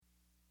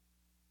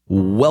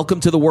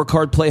Welcome to the Work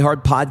Hard, Play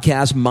Hard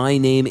podcast. My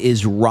name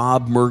is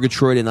Rob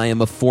Murgatroyd, and I am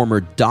a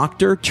former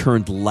doctor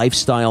turned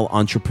lifestyle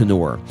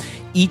entrepreneur.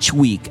 Each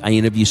week, I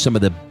interview some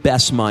of the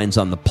best minds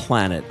on the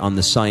planet on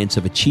the science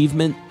of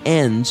achievement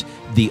and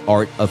the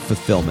art of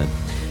fulfillment.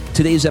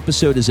 Today's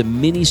episode is a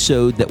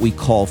mini-sode that we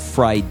call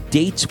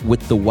Fri-Date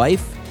with the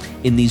Wife.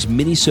 In these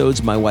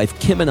mini-sodes, my wife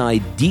Kim and I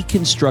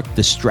deconstruct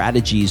the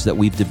strategies that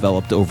we've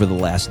developed over the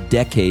last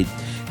decade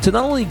to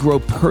not only grow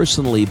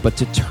personally, but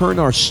to turn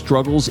our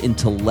struggles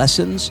into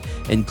lessons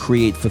and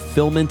create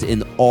fulfillment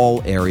in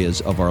all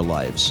areas of our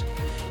lives.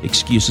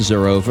 Excuses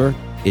are over.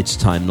 It's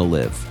time to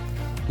live.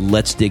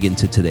 Let's dig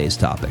into today's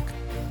topic.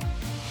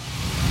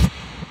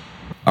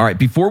 All right,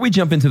 before we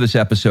jump into this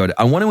episode,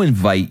 I want to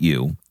invite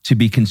you to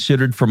be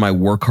considered for my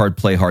Work Hard,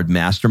 Play Hard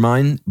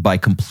Mastermind by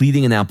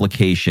completing an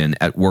application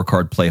at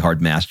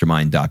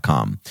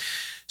workhardplayhardmastermind.com.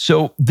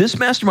 So this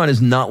mastermind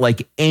is not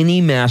like any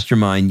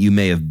mastermind you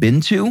may have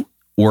been to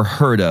or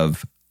heard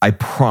of, I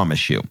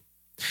promise you.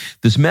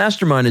 This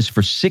mastermind is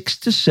for 6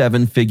 to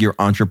 7 figure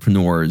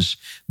entrepreneurs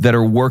that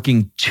are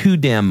working too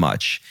damn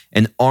much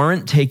and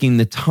aren't taking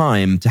the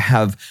time to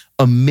have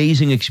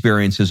amazing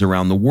experiences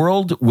around the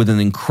world with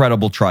an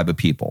incredible tribe of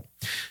people.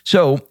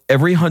 So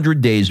every 100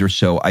 days or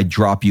so, I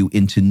drop you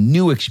into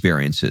new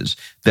experiences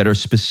that are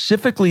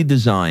specifically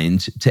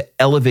designed to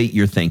elevate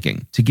your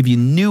thinking, to give you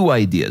new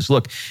ideas.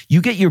 Look,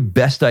 you get your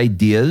best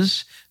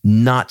ideas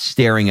not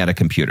staring at a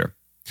computer.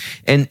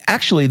 And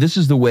actually, this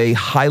is the way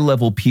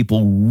high-level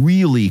people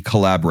really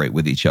collaborate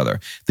with each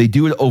other. They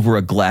do it over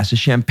a glass of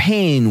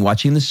champagne,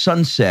 watching the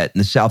sunset in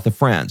the south of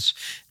France.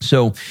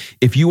 So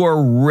if you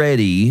are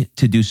ready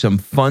to do some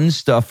fun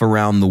stuff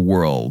around the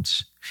world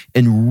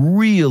and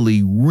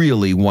really,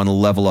 really want to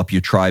level up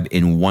your tribe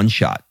in one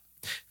shot,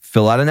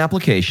 fill out an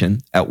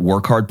application at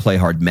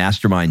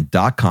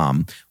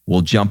workhardplayhardmastermind.com.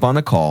 We'll jump on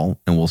a call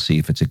and we'll see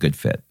if it's a good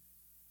fit.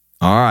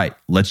 All right,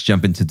 let's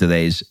jump into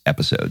today's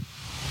episode.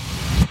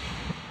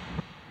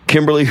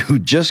 Kimberly, who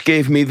just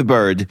gave me the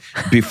bird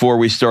before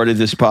we started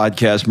this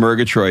podcast,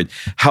 Murgatroyd.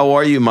 How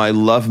are you, my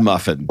love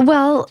muffin?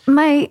 Well,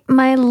 my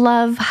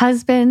love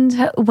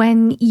husband,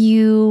 when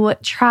you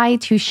try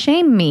to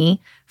shame me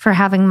for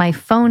having my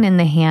phone in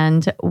the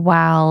hand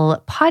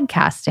while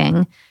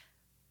podcasting,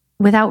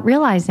 without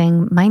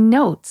realizing my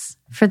notes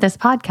for this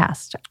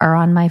podcast are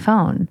on my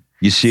phone.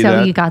 You see that?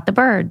 So you got the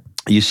bird.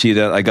 You see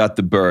that? I got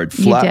the bird.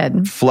 You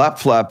did. Flap,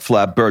 flap,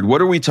 flap, bird. What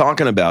are we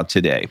talking about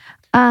today?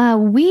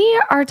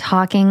 We are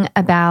talking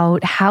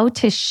about how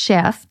to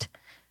shift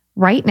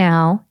right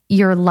now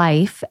your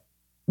life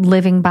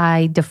living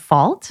by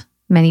default.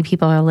 Many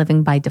people are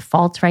living by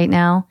default right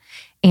now,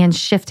 and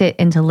shift it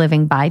into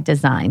living by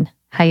design.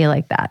 How you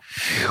like that?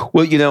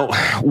 Well,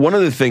 one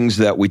of the things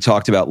that we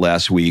talked about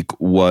last week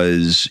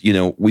was,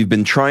 we've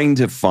been trying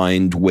to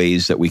find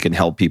ways that we can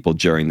help people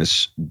during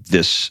this.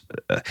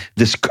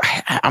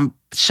 I'm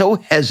so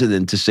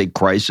hesitant to say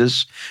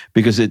crisis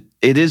because it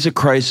is a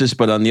crisis,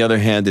 but on the other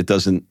hand, it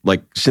doesn't,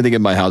 like sitting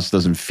in my house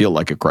doesn't feel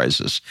like a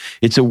crisis.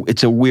 It's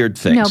a weird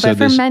thing. No, but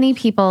for many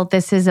people,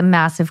 this is a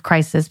massive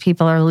crisis.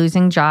 People are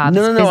losing jobs.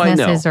 No,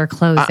 businesses are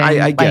closing.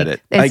 I get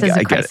it. This is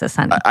a crisis,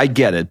 honey. I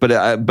get it, but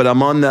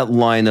I'm on that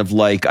line of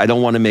like, I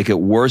don't want to make it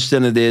worse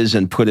than it is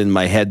and put in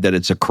my head that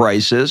it's a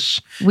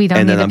crisis. We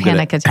don't need a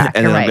panic attack.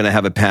 And then I'm going to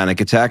have a panic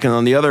attack. And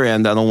on the other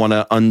end, I don't want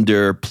to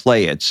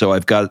underplay it. So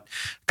I've got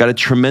a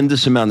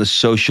tremendous amount of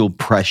social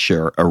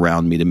pressure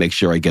around me to make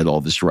sure I get all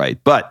this right.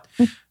 But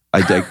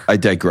I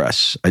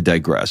digress.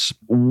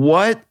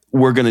 What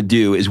we're going to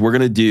do is we're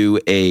going to do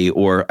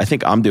or I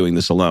think I'm doing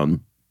this alone,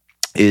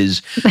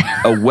 is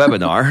a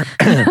webinar.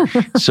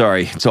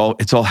 Sorry,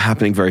 it's all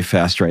happening very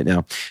fast right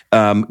now.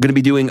 I'm going to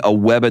be doing a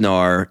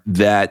webinar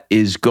that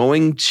is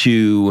going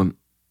to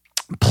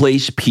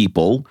place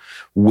people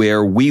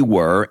where we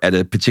were at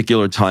a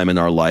particular time in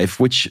our life,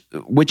 which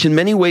in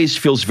many ways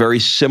feels very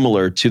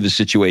similar to the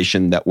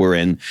situation that we're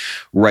in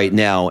right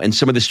now, and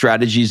some of the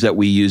strategies that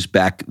we used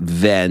back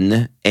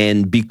then.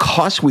 And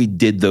because we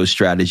did those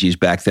strategies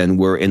back then,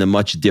 we're in a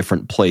much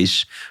different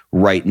place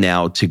right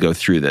now to go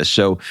through this.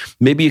 So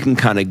maybe you can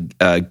kind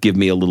of give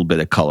me a little bit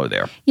of color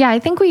there. Yeah, I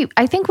think we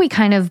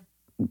kind of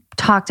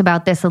talked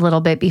about this a little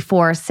bit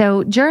before.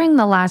 So during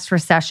the last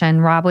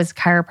recession, Rob was a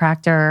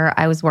chiropractor.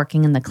 I was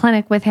working in the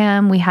clinic with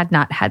him. We had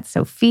not had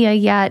Sophia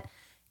yet.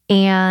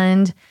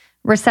 And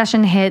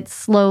recession hit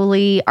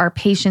slowly. Our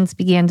patients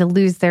began to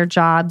lose their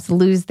jobs,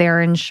 lose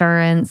their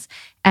insurance,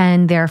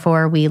 and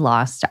therefore we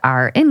lost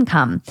our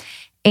income.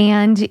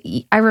 And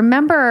I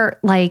remember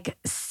like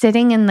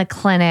sitting in the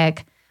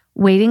clinic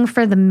waiting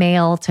for the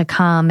mail to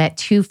come at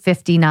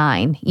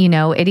 2:59.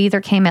 It either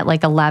came at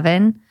like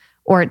 11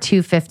 or at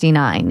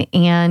 2:59.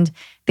 And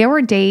there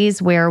were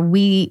days where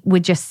we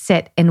would just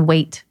sit and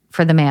wait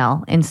for the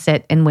mail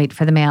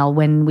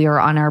when we were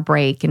on our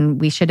break and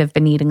we should have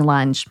been eating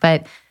lunch.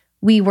 But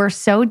we were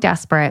so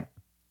desperate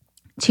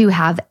to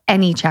have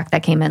any check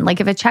that came in.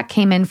 Like if a check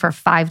came in for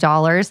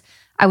 $5,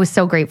 I was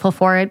so grateful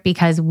for it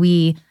because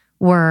we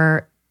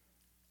were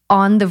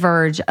on the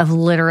verge of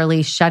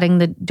literally shutting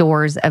the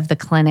doors of the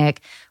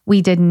clinic.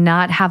 We did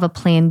not have a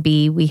plan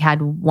B. We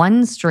had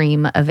one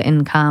stream of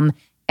income,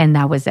 and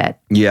that was it.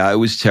 Yeah, it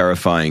was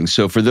terrifying.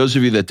 So for those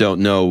of you that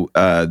don't know,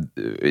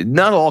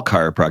 not all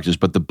chiropractors,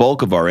 but the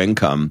bulk of our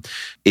income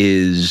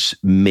is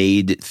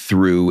made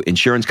through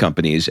insurance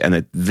companies. And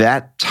at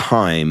that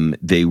time,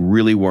 they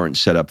really weren't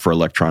set up for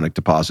electronic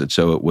deposit.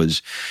 So it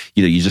was,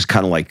 you just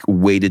kind of like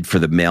waited for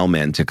the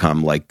mailman to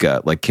come, like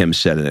Kim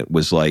said. And it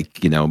was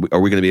like,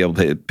 are we going to be able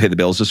to pay the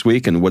bills this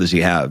week? And what does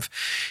he have?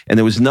 And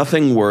there was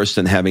nothing worse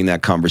than having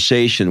that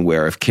conversation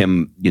where if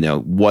Kim,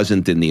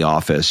 wasn't in the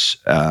office,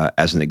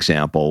 as an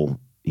example,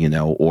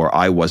 or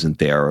I wasn't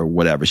there or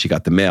whatever, she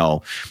got the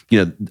mail,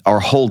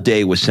 our whole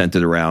day was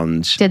centered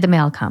around, did the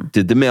mail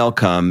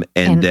come?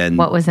 And then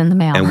what was in the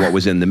mail?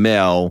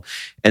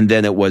 And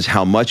then it was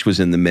how much was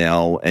in the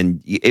mail.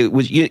 And it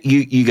was,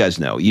 you guys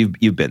know,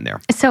 you've been there.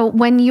 So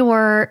when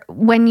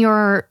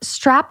you're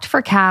strapped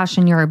for cash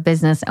and you're a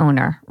business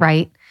owner,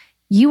 right?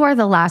 You are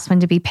the last one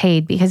to be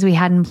paid because we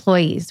had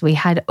employees, we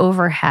had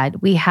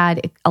overhead, we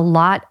had a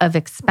lot of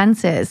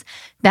expenses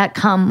that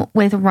come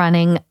with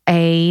running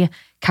a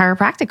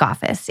chiropractic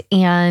office.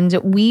 And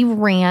we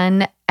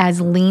ran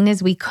as lean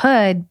as we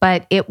could,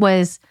 but it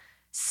was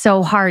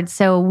so hard.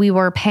 So we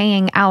were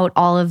paying out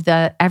all of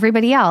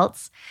everybody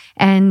else,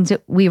 and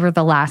we were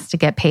the last to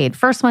get paid.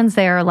 First ones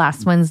there,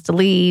 last ones to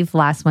leave,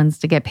 last ones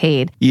to get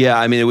paid. Yeah,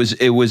 I mean,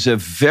 it was a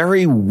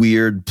very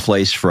weird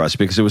place for us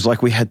because it was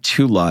like we had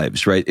two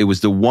lives, right? It was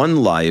the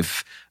one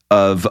life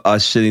of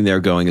us sitting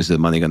there going, is the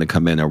money going to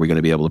come in? Are we going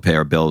to be able to pay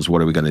our bills?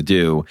 What are we going to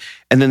do?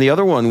 And then the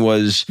other one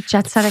was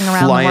jet setting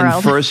around flying the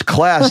world. first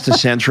class to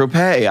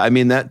Saint-Tropez. I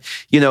mean, that,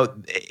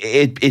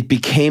 it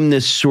became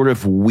this sort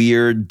of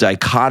weird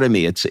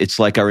dichotomy. It's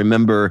like, I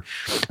remember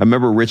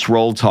Rich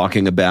Roll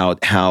talking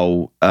about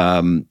how,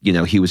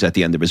 he was at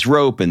the end of his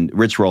rope, and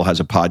Rich Roll has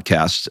a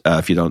podcast.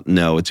 If you don't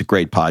know, it's a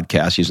great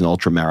podcast. He's an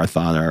ultra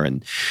marathoner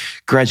and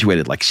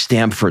graduated like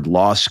Stanford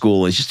Law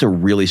School. He's just a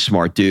really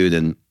smart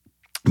dude.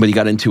 But he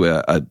got into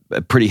a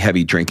pretty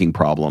heavy drinking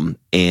problem,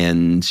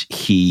 and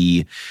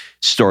he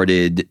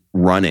started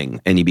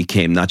running, and he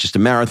became not just a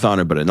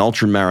marathoner, but an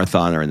ultra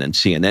marathoner. And then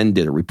CNN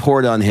did a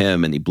report on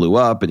him, and he blew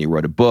up, and he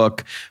wrote a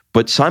book.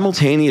 But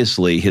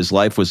simultaneously, his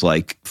life was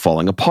like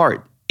falling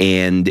apart.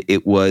 And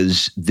it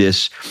was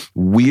this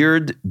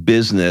weird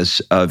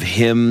business of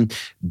him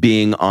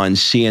being on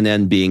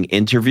CNN, being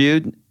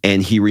interviewed.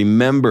 And he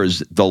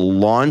remembers the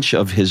launch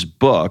of his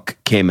book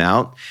came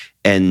out,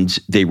 and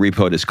they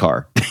repoed his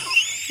car.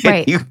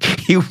 Right.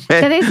 He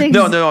went,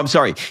 no, I'm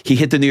sorry. He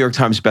hit the New York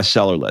Times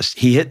bestseller list.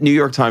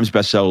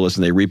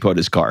 And they repoed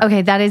his car.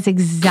 Okay, that is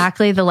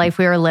exactly the life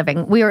we were living.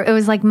 It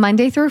was like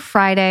Monday through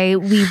Friday.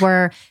 We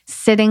were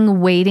sitting,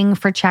 waiting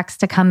for checks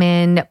to come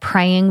in,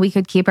 praying we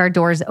could keep our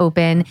doors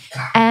open,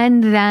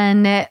 and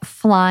then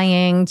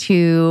flying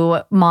to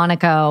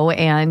Monaco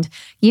and,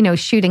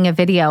 shooting a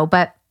video.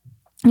 But,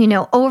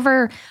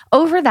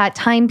 over that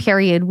time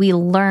period, we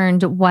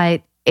learned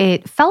what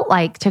it felt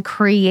like to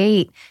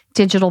create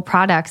digital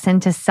products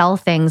and to sell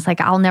things. Like,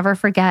 I'll never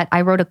forget,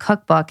 I wrote a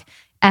cookbook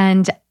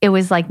and it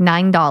was like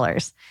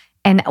 $9.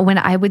 And when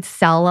I would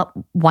sell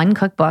one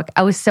cookbook,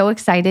 I was so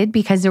excited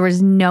because there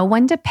was no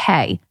one to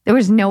pay. There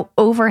was no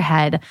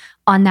overhead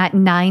on that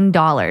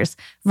 $9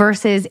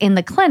 versus in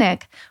the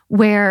clinic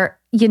where,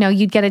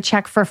 you'd get a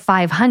check for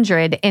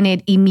 $500 and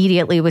it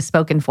immediately was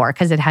spoken for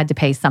because it had to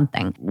pay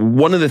something.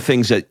 One of the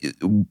things that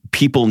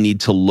people need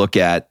to look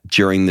at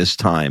during this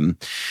time,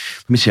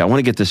 let me see, I want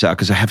to get this out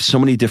because I have so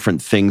many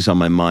different things on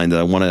my mind that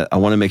I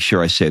want to make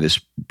sure I say this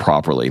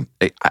properly.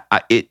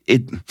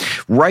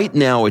 Right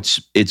now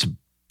it's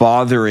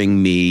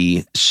bothering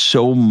me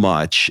so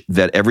much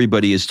that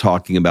everybody is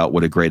talking about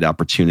what a great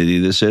opportunity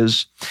this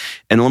is.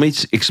 And let me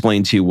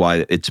explain to you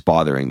why it's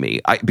bothering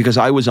me. Because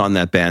I was on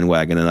that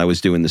bandwagon and I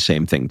was doing the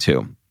same thing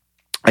too.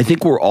 I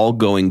think we're all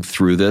going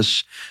through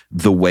this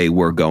the way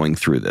we're going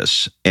through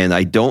this. And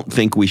I don't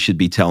think we should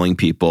be telling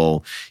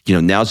people,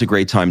 now's a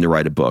great time to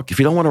write a book. If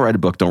you don't want to write a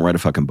book, don't write a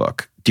fucking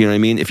book. Do you know what I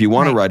mean? If you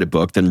want to write a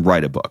book, then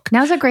write a book.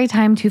 Now's a great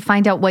time to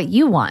find out what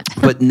you want.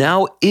 But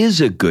now is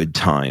a good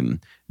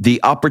time. The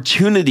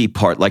opportunity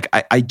part,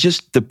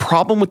 the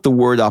problem with the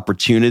word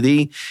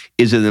opportunity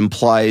is it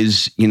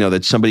implies,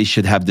 that somebody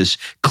should have this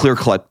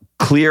clear-cut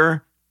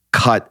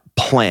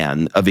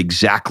plan of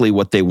exactly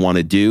what they want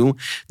to do.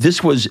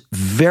 This was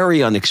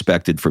very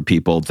unexpected for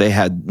people. They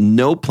had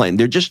no plan.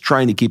 They're just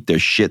trying to keep their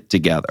shit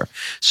together.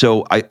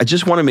 So I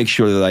just want to make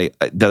sure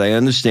that I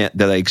understand,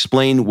 that I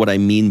explain what I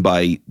mean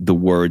by the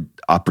word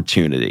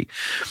opportunity.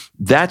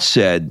 That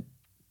said,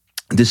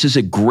 this is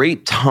a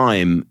great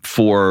time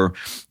for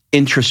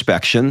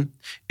introspection.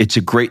 It's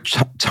a great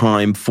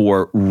time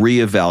for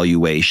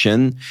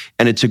reevaluation.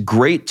 And it's a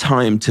great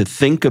time to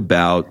think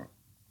about,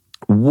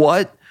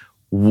 what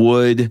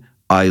would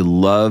I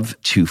love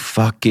to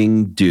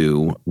fucking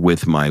do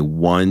with my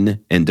one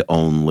and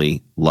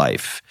only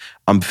life?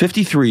 I'm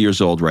 53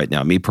 years old right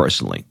now, me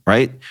personally,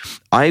 right?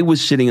 I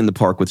was sitting in the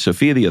park with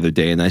Sophia the other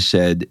day and I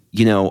said,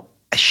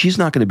 she's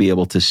not going to be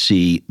able to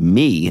see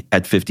me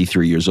at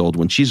 53 years old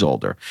when she's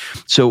older.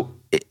 So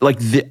like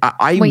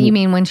what you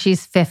mean when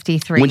she's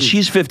 53? When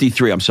she's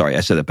 53, I'm sorry,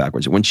 I said it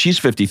backwards. When she's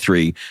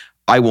 53,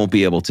 I won't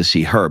be able to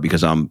see her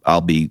because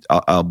I'll be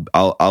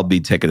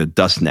taking a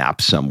dust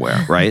nap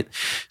somewhere, right?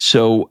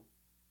 So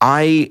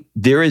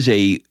there is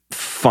a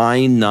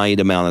finite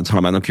amount of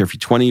time. I don't care if you're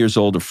 20 years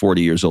old or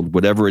 40 years old,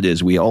 whatever it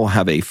is, we all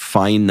have a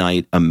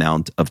finite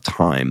amount of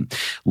time.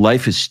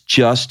 Life is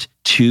just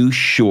too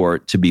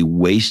short to be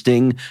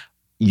wasting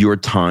your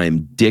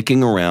time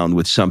dicking around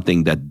with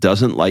something that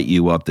doesn't light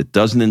you up, that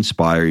doesn't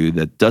inspire you,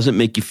 that doesn't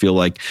make you feel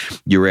like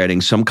you're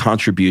adding some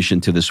contribution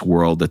to this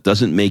world, that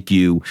doesn't make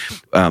you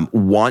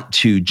want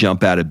to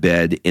jump out of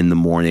bed in the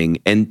morning.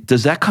 And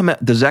does that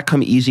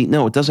come easy?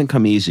 No, it doesn't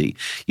come easy.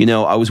 You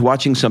know, I was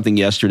watching something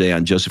yesterday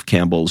on Joseph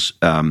Campbell's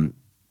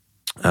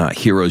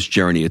hero's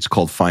journey. It's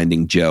called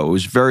Finding Joe. It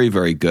was very,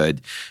 very good.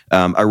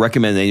 I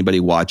recommend anybody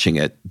watching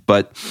it.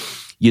 But,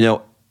 you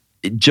know,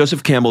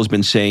 Joseph Campbell has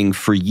been saying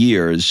for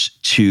years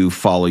to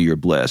follow your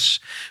bliss.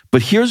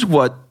 But here's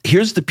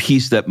the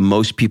piece that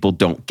most people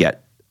don't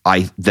get.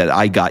 That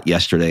I got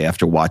yesterday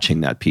after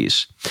watching that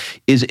piece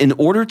is in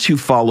order to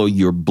follow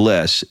your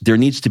bliss, there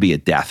needs to be a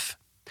death.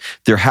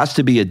 There has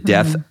to be a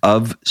death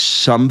of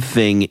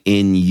something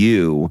in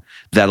you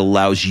that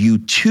allows you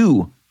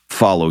to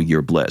follow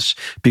your bliss.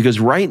 Because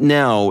right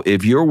now,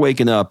 if you're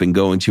waking up and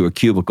going to a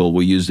cubicle,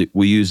 we use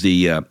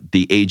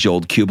the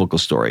age-old cubicle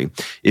story.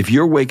 If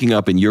you're waking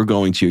up and you're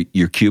going to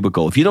your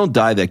cubicle, if you don't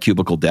die that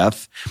cubicle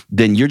death,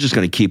 then you're just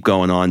going to keep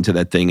going on to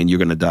that thing and you're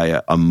going to die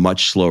a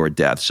much slower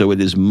death. So it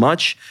is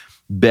much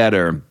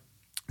better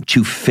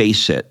to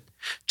face it,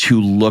 to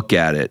look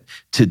at it,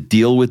 to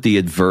deal with the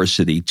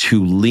adversity,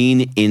 to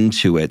lean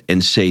into it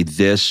and say,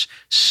 this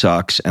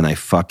sucks and I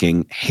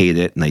fucking hate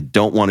it and I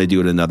don't want to do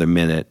it another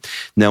minute.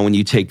 Now, when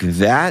you take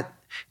that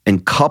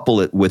and couple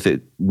it with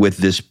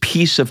this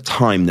piece of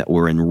time that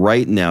we're in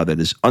right now that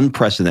is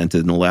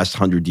unprecedented in the last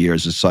 100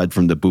 years, aside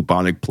from the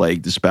bubonic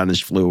plague, the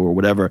Spanish flu, or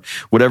whatever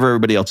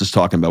everybody else is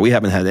talking about. We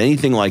haven't had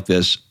anything like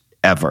this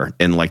ever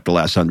in like the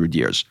last 100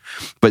 years.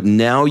 But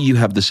now you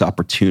have this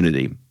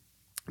opportunity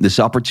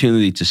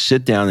to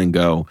sit down and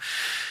go,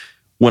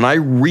 when I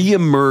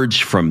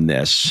reemerge from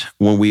this,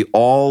 when we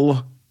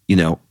all,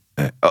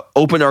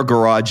 open our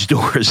garage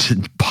doors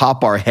and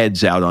pop our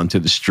heads out onto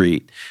the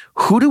street,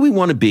 who do we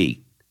want to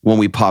be when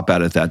we pop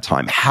out at that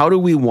time? How do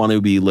we want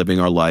to be living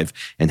our life,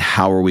 and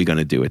how are we going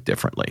to do it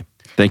differently?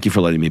 Thank you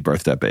for letting me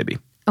birth that baby.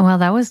 Well,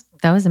 that was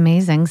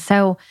amazing.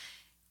 So,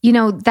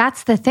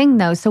 that's the thing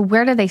though. So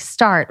where do they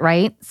start,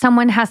 right?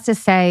 Someone has to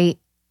say,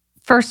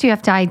 first, you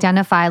have to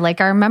identify,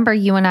 like I remember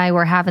you and I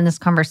were having this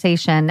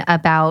conversation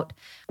about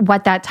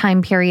what that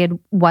time period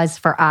was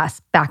for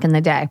us back in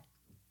the day.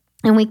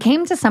 And we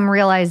came to some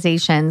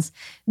realizations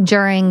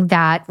during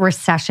that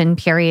recession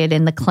period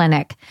in the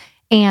clinic.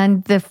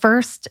 And the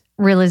first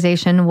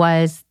realization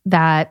was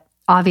that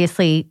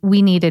obviously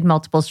we needed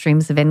multiple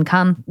streams of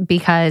income,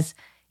 because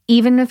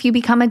even if you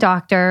become a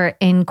doctor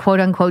and quote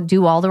unquote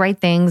do all the right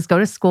things, go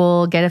to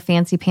school, get a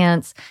fancy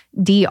pants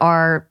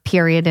DR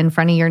period in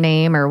front of your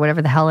name or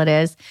whatever the hell it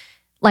is,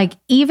 like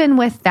even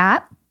with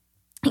that,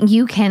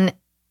 you can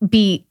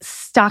be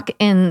stuck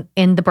in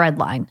the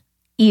breadline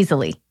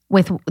easily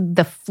with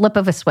the flip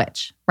of a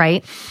switch,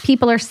 right?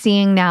 People are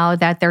seeing now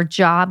that their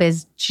job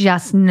is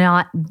just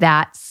not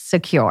that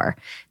secure.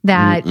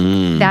 That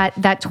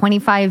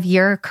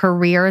 25-year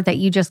career that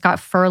you just got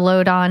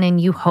furloughed on and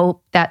you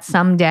hope that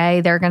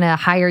someday they're going to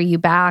hire you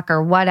back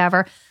or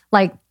whatever.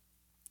 Like,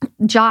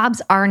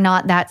 jobs are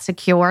not that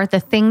secure.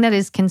 The thing that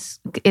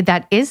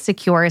is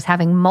secure is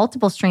having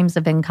multiple streams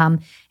of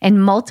income in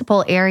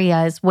multiple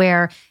areas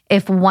where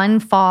if one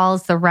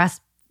falls, the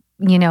rest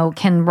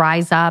can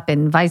rise up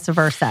and vice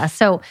versa.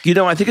 So,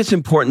 I think it's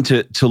important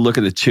to look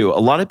at it too. A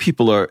lot of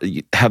people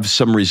have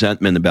some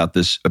resentment about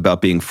this,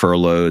 about being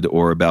furloughed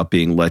or about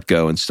being let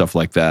go and stuff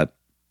like that.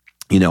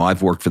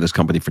 I've worked for this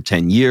company for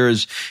 10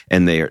 years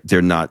and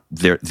they're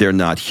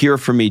not here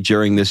for me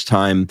during this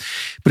time.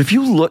 But if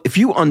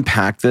you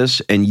unpack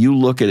this and you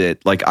look at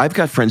it, like I've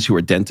got friends who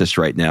are dentists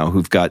right now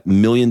who've got $1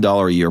 million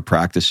a year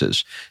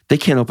practices. They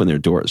can't open their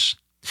doors.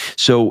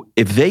 So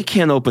if they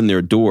can't open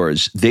their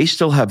doors, they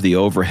still have the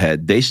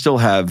overhead. They still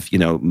have,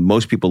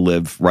 most people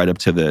live right up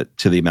to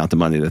the amount of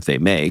money that they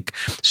make.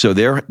 So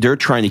they're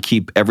trying to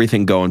keep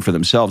everything going for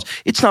themselves.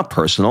 It's not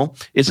personal.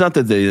 It's not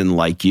that they didn't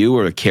like you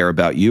or care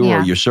about you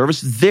or your service.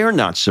 They're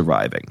not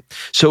surviving.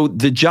 So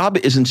the job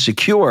isn't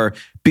secure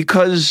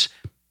because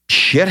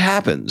shit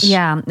happens.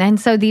 Yeah. And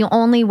so the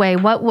only way,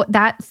 what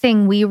that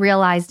thing we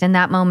realized in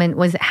that moment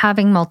was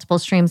having multiple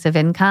streams of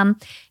income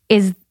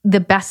is the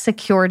best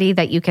security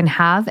that you can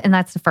have. And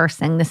that's the first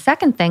thing. The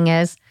second thing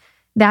is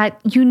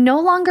that you no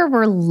longer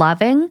were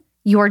loving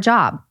your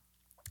job.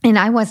 And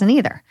I wasn't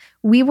either.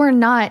 We were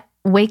not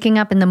waking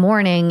up in the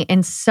morning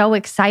and so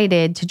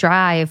excited to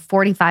drive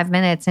 45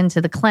 minutes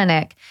into the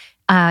clinic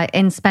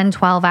and spend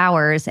 12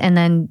 hours and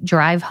then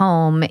drive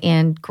home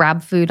and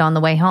grab food on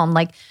the way home.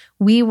 Like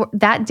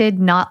that did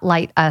not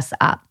light us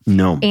up.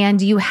 No. And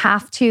you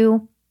have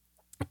to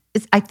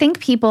I think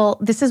people,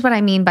 this is what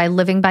I mean by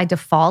living by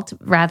default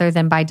rather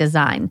than by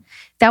design.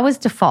 That was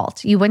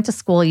default. You went to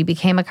school, you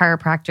became a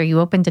chiropractor, you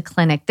opened a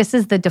clinic. This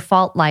is the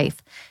default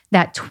life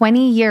that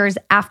 20 years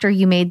after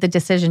you made the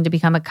decision to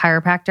become a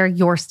chiropractor,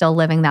 you're still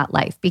living that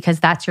life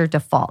because that's your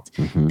default.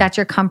 That's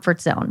your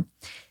comfort zone.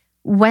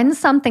 When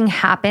something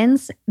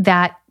happens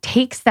that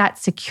takes that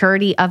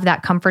security of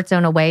that comfort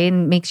zone away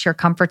and makes your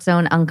comfort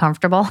zone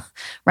uncomfortable,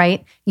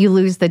 right? You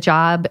lose the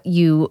job,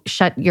 you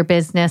shut your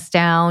business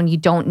down, you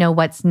don't know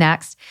what's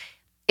next.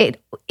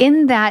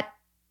 In that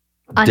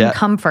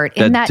uncomfort,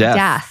 in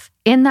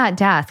that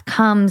death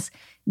comes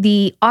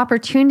the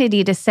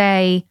opportunity to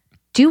say,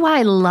 do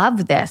I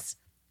love this?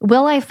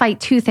 Will I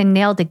fight tooth and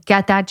nail to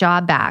get that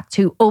job back,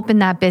 to open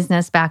that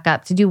business back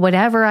up, to do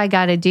whatever I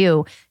got to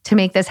do to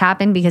make this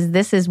happen because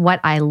this is what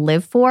I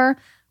live for?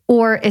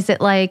 Or is it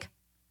like,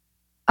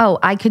 oh,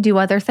 I could do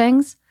other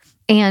things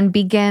and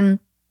begin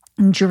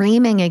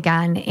dreaming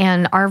again?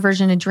 And our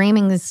version of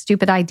dreaming is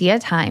stupid idea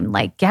time.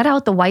 Like get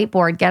out the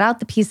whiteboard, get out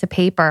the piece of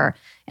paper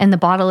and the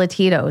bottle of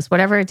Tito's,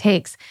 whatever it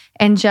takes,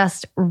 and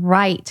just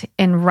write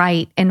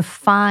and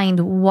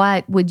find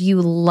what would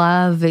you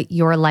love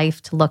your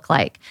life to look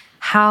like?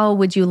 How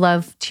would you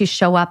love to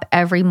show up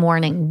every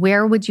morning?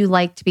 Where would you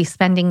like to be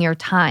spending your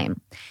time?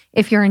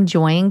 If you're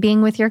enjoying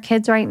being with your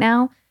kids right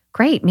now,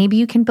 great. Maybe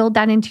you can build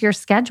that into your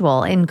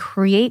schedule and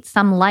create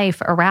some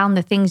life around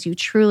the things you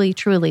truly,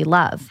 truly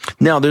love.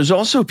 Now, there's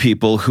also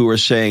people who are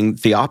saying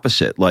the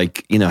opposite.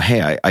 Like,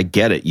 hey, I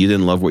get it. You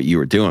didn't love what you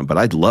were doing, but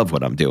I love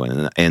what I'm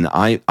doing. And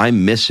I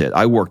miss it.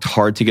 I worked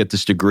hard to get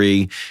this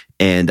degree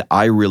and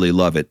I really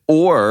love it.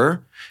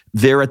 Or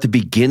they're at the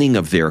beginning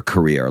of their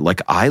career.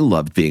 Like I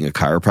loved being a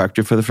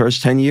chiropractor for the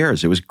first 10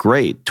 years. It was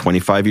great.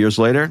 25 years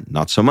later,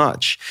 not so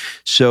much.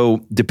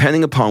 So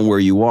depending upon where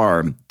you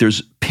are,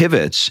 there's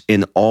pivots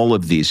in all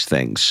of these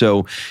things.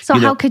 So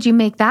how could you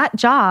make that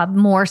job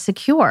more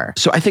secure?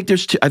 So I think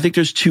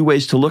there's two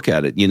ways to look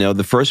at it.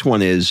 The first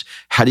one is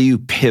how do you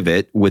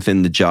pivot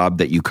within the job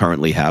that you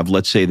currently have?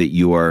 Let's say that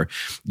you are,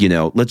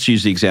 let's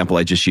use the example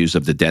I just used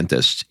of the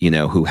dentist,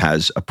 who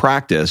has a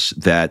practice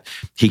that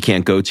he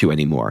can't go to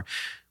anymore.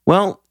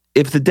 Well,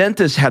 if the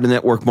dentist had a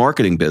network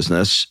marketing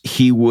business,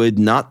 he would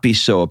not be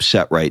so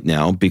upset right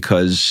now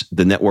because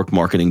the network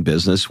marketing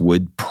business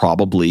would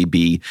probably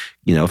be,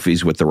 if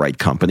he's with the right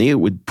company, it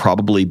would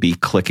probably be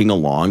clicking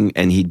along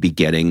and he'd be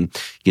getting,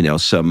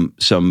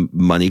 some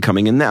money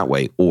coming in that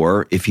way.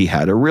 Or if he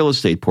had a real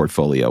estate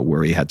portfolio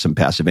where he had some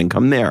passive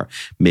income there,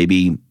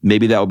 maybe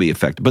that would be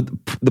effective. But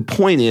the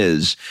point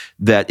is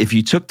that if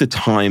you took the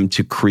time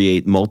to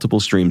create multiple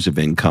streams of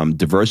income,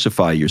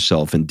 diversify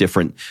yourself in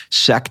different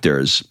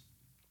sectors,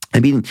 I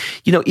mean,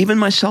 even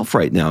myself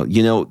right now,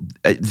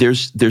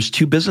 there's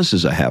two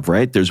businesses I have,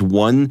 right? There's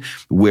one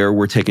where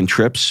we're taking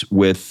trips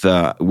with,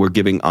 we're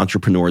giving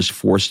entrepreneurs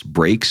forced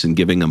breaks and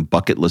giving them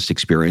bucket list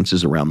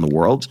experiences around the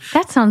world.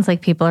 That sounds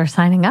like people are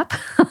signing up.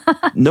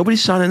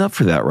 Nobody's signing up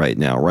for that right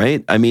now,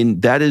 right? I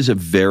mean, that's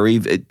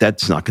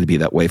not going to be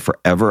that way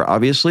forever,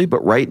 obviously.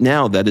 But right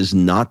now, that is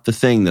not the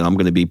thing that I'm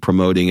going to be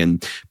promoting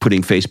and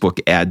putting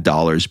Facebook ad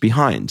dollars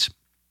behind.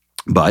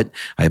 But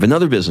I have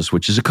another business,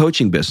 which is a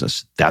coaching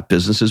business. That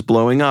business is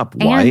blowing up.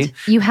 Why? And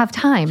you have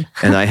time.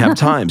 And I have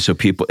time. So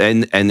people,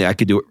 and I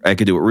could do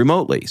it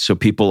remotely. So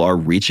people are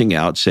reaching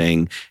out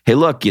saying, hey,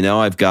 look,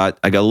 I got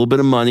a little bit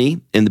of money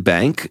in the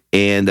bank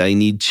and I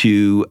need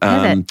to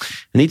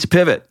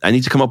pivot. I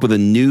need to come up with a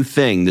new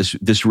thing.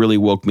 This really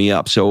woke me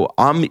up. So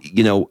I'm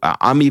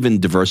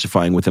even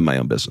diversifying within my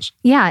own business.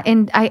 Yeah.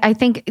 And I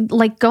think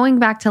like going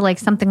back to like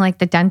something like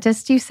the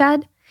dentist you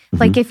said,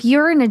 like if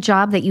you're in a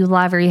job that you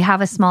love or you have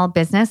a small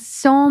business,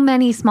 so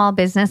many small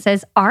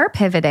businesses are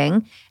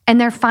pivoting and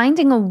they're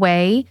finding a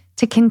way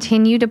to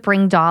continue to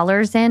bring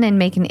dollars in and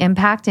make an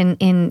impact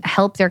and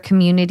help their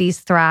communities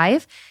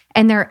thrive.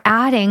 And they're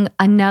adding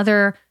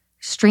another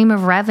stream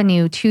of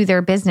revenue to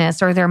their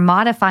business, or they're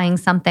modifying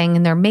something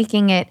and they're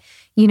making it,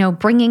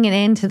 bringing it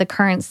into the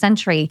current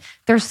century.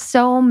 There's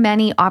so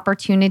many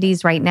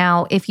opportunities right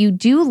now. If you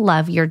do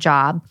love your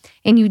job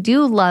and you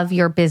do love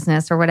your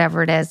business or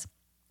whatever it is,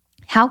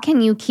 how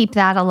can you keep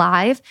that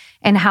alive?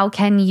 And how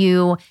can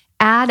you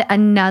add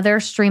another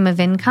stream of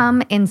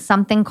income in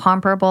something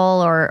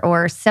comparable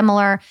or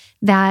similar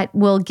that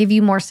will give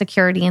you more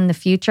security in the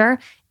future?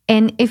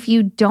 And if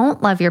you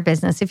don't love your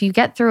business, if you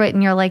get through it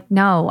and you're like,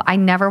 no, I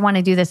never want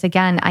to do this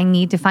again, I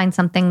need to find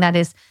something that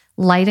is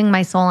lighting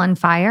my soul on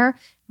fire,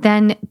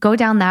 then go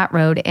down that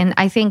road. And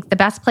I think the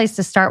best place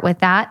to start with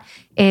that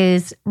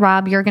is,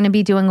 Rob, you're going to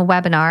be doing a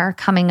webinar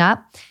coming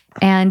up.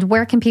 And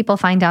where can people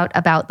find out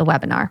about the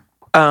webinar?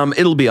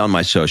 It'll be on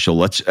my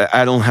social.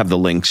 I don't have the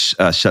links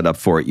set up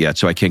for it yet,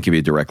 so I can't give you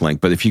a direct link.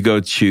 But if you go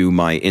to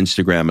my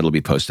Instagram, it'll be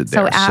posted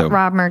there. So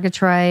Rob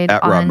Murgatroyd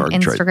on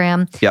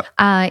Instagram. Yep.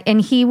 And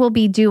he will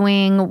be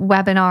doing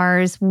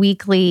webinars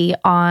weekly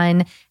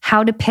on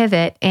how to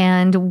pivot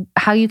and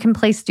how you can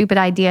play stupid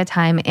idea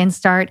time and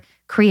start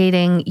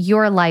creating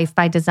your life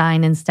by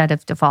design instead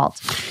of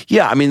default?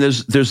 Yeah, I mean,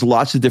 there's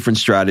lots of different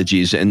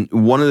strategies, and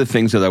one of the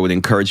things that I would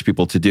encourage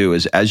people to do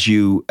is as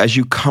you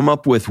come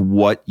up with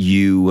what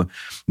you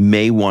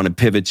may want to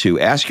pivot to,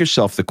 ask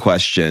yourself the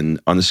question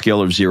on a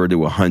scale of 0 to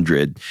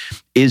 100: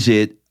 is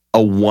it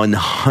a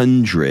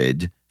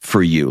 100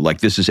 for you?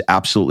 Like, this is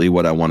absolutely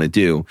what I want to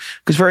do.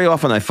 Because very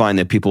often I find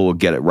that people will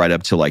get it right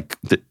up to like,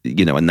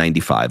 a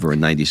 95 or a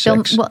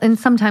 96. And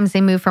sometimes they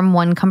move from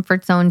one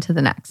comfort zone to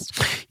the next.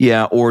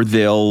 Yeah, or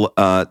they'll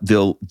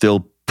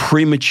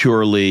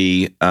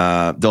prematurely,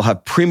 they'll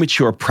have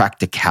premature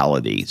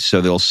practicality. So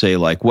they'll say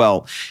like,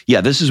 well, yeah,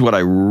 this is what I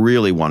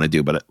really want to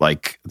do, but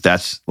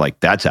that's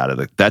out of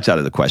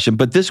the question.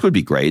 But this would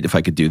be great if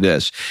I could do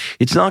this.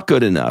 It's not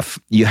good enough.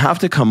 You have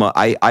to come up.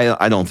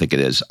 I don't think it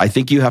is. I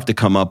think you have to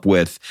come up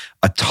with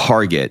a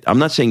target. I'm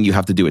not saying you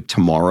have to do it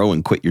tomorrow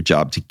and quit your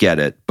job to get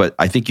it, but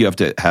I think you have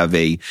to have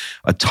a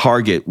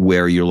target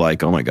where you're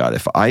like, oh my God,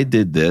 if I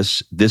did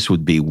this, this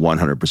would be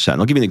 100%.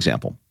 I'll give you an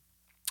example.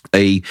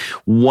 A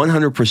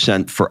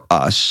 100% for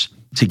us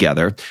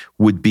together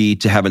would be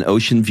to have an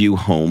ocean view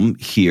home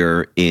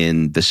here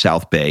in the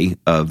South Bay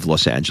of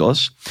Los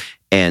Angeles,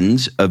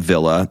 and a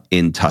villa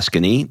in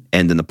Tuscany,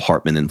 and an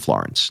apartment in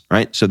Florence,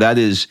 right? So that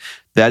is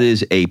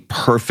a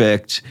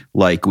perfect,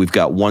 like, we've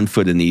got 1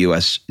 foot in the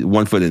US,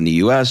 1 foot in the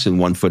US and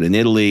 1 foot in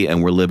Italy,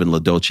 and we're living La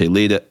Dolce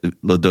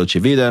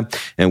Vita,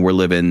 and we're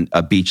living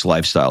a beach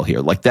lifestyle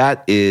here. Like,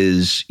 that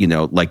is,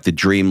 like the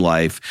dream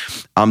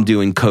life. I'm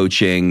doing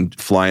coaching,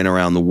 flying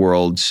around the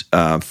world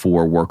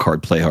for work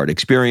hard, play hard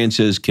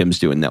experiences. Kim's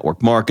doing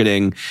network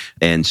marketing,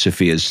 and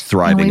Sophia's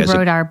thriving. And we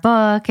wrote our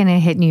book, and it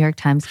hit New York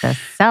Times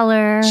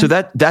bestseller. So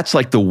that's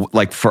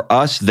like for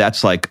us,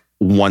 that's like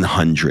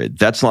 100.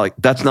 That's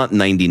not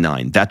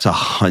 99. That's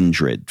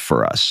 100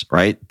 for us,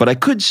 right? But I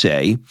could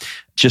say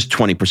just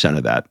 20%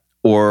 of that.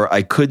 Or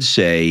I could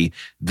say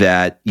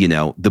that,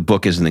 the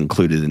book isn't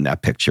included in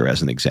that picture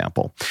as an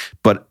example.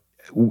 But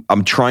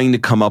I'm trying to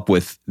come up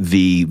with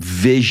the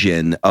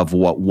vision of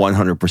what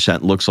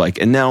 100% looks like.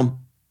 And now,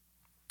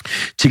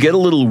 to get a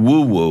little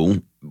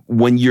woo-woo,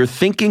 when you're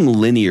thinking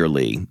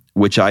linearly,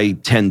 which I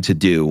tend to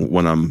do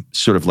when I'm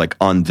sort of like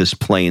on this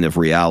plane of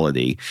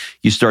reality,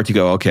 you start to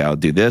go, okay, I'll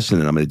do this,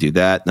 and then I'm going to do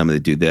that, and I'm going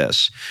to do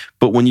this.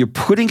 But when you're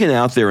putting it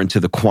out there into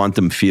the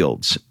quantum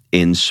fields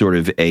in sort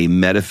of a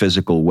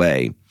metaphysical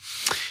way,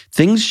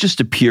 things just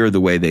appear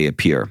the way they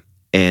appear.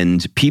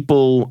 And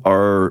people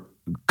are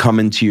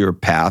coming to your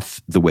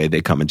path the way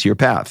they come into your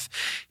path.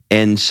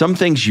 And some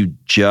things you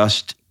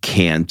just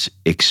can't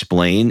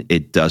explain.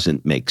 It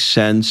doesn't make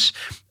sense.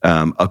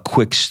 A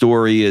quick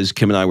story is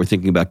Kim and I were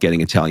thinking about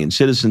getting Italian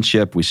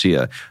citizenship. We see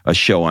a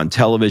show on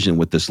television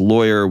with this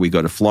lawyer. We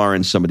go to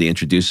Florence. Somebody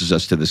introduces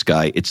us to this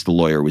guy. It's the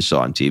lawyer we saw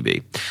on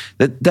TV.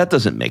 That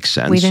doesn't make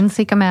sense. We didn't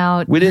seek him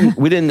out. We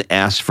didn't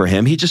ask for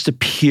him. He just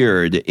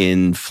appeared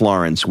in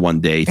Florence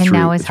one day. And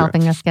now he's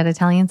helping us get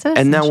Italian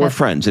citizenship. And now we're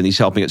friends, and he's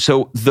helping us.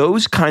 So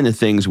those kind of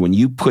things, when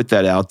you put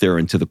that out there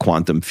into the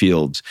quantum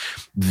fields,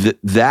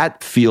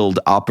 that field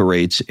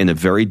operates in a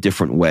very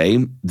different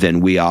way than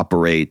we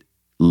operate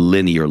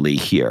linearly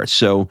here.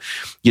 So,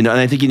 and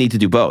I think you need to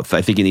do both.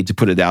 I think you need to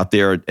put it out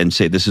there and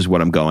say, this is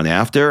what I'm going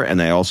after.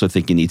 And I also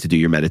think you need to do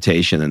your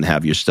meditation and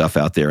have your stuff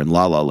out there in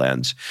La La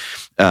Lands,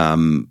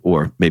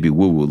 or maybe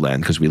Woo Woo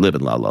Land, because we live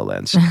in La La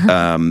Lands.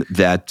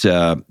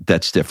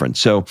 That's different.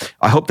 So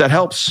I hope that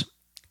helps.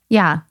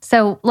 Yeah.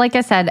 So like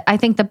I said, I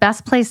think the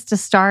best place to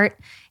start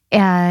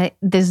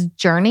this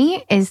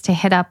journey is to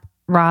hit up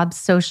Rob's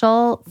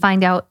social,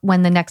 find out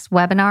when the next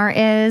webinar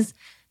is,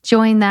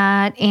 join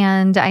that.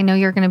 And I know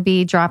you're going to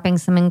be dropping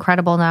some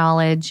incredible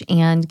knowledge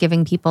and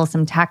giving people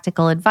some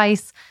tactical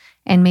advice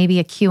and maybe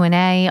a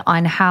Q&A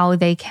on how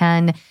they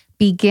can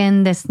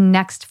begin this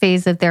next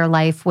phase of their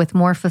life with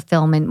more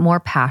fulfillment, more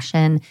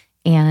passion,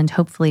 and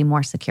hopefully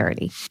more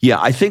security.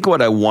 Yeah, I think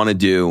what I want to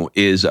do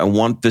is I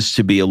want this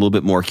to be a little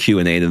bit more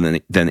Q&A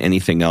than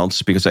anything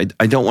else, because I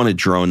don't want to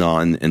drone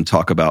on and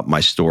talk about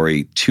my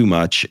story too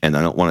much, and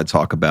I don't want to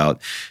talk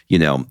about,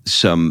 I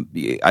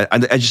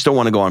just don't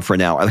want to go on for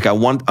an hour. Like I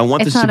want this to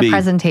be... It's not a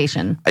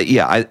presentation.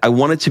 I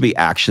want it to be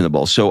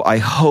actionable. So I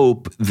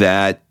hope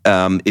that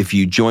if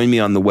you join me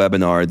on the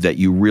webinar, that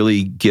you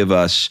really give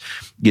us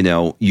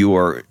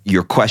your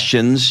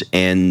questions,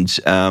 and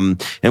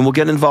we'll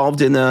get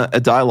involved in a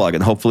dialogue,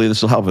 and hopefully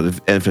this will help.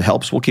 And if it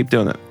helps, we'll keep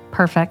doing it.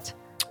 Perfect.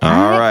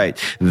 All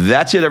right.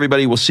 That's it,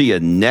 everybody. We'll see you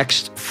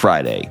next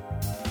Friday.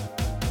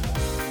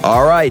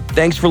 All right.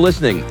 Thanks for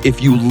listening.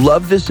 If you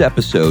love this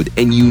episode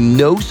and you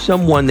know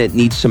someone that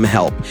needs some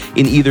help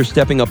in either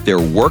stepping up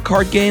their work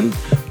hard game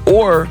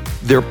or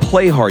their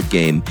play hard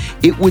game,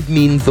 it would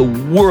mean the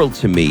world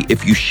to me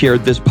if you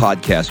shared this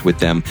podcast with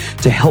them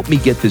to help me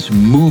get this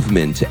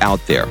movement out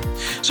there.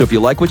 So if you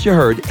like what you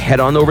heard, head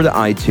on over to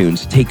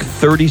iTunes, take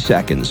 30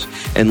 seconds,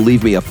 and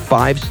leave me a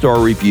 5-star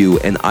review,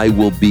 and I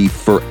will be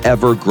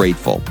forever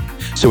grateful.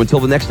 So until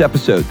the next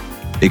episode,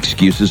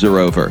 excuses are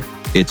over.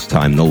 It's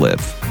time to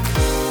live.